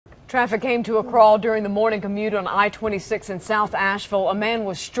Traffic came to a crawl during the morning commute on I-26 in South Asheville. A man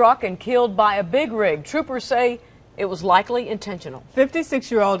was struck and killed by a big rig. Troopers say it was likely intentional.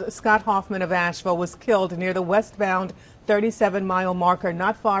 56-year-old Scott Hoffman of Asheville was killed near the westbound 37-mile marker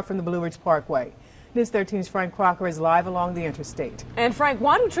not far from the Blue Ridge Parkway. News 13's Frank Kracher is live along the interstate. And Frank,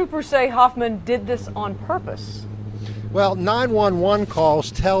 why do troopers say Hoffman did this on purpose? Well, 911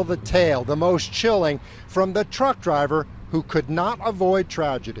 calls tell the tale, the most chilling, from the truck driver who could not avoid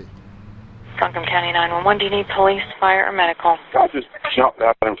tragedy. Buncombe County 911, do you need police, fire, or medical? I just jumped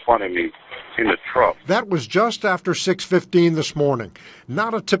out in front of me in the truck. That was just after 6:15 this morning.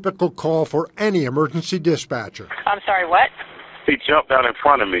 Not a typical call for any emergency dispatcher. I'm sorry, what? He jumped out in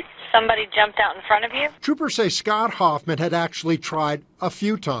front of me. Somebody jumped out in front of you? Troopers say Scott Hoffman had actually tried a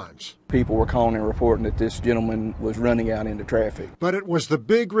few times. People were calling and reporting that this gentleman was running out into traffic. But it was the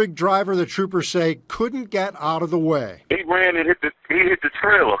big rig driver the troopers say couldn't get out of the way. He ran and hit the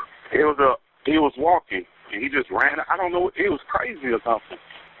trailer. He was walking and he just ran. I don't know. It was crazy or something.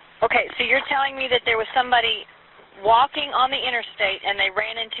 Okay, so you're telling me that there was somebody walking on the interstate and they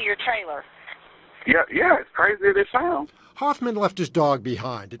ran into your trailer? Yeah, it's crazy as it sounds. Hoffman left his dog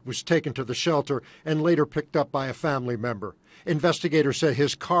behind. It was taken to the shelter and later picked up by a family member. Investigators said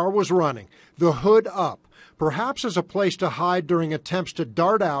his car was running, the hood up, perhaps as a place to hide during attempts to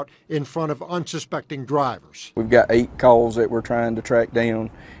dart out in front of unsuspecting drivers. We've got 8 calls that we're trying to track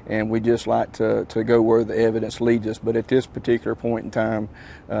down, and we just like to go where the evidence leads us. But at this particular point in time,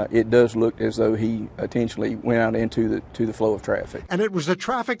 it does look as though he intentionally went out into the flow of traffic. And it was the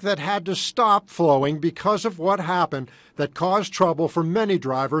traffic that had to stop flowing because of what happened that caused trouble for many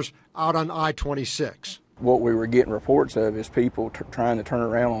drivers out on I-26. What we were getting reports of is people trying to turn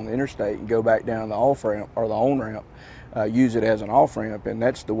around on the interstate and go back down the off-ramp or the on-ramp, use it as an off-ramp, and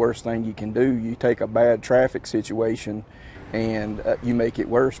that's the worst thing you can do. You take a bad traffic situation and you make it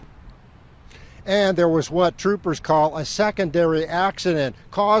worse. And there was what troopers call a secondary accident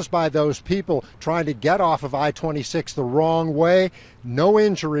caused by those people trying to get off of I-26 the wrong way. No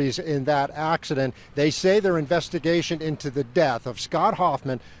injuries in that accident. They say their investigation into the death of Scott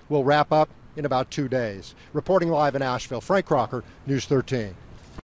Hoffman will wrap up in about 2 days. Reporting live in Asheville, Frank Kracher, News 13.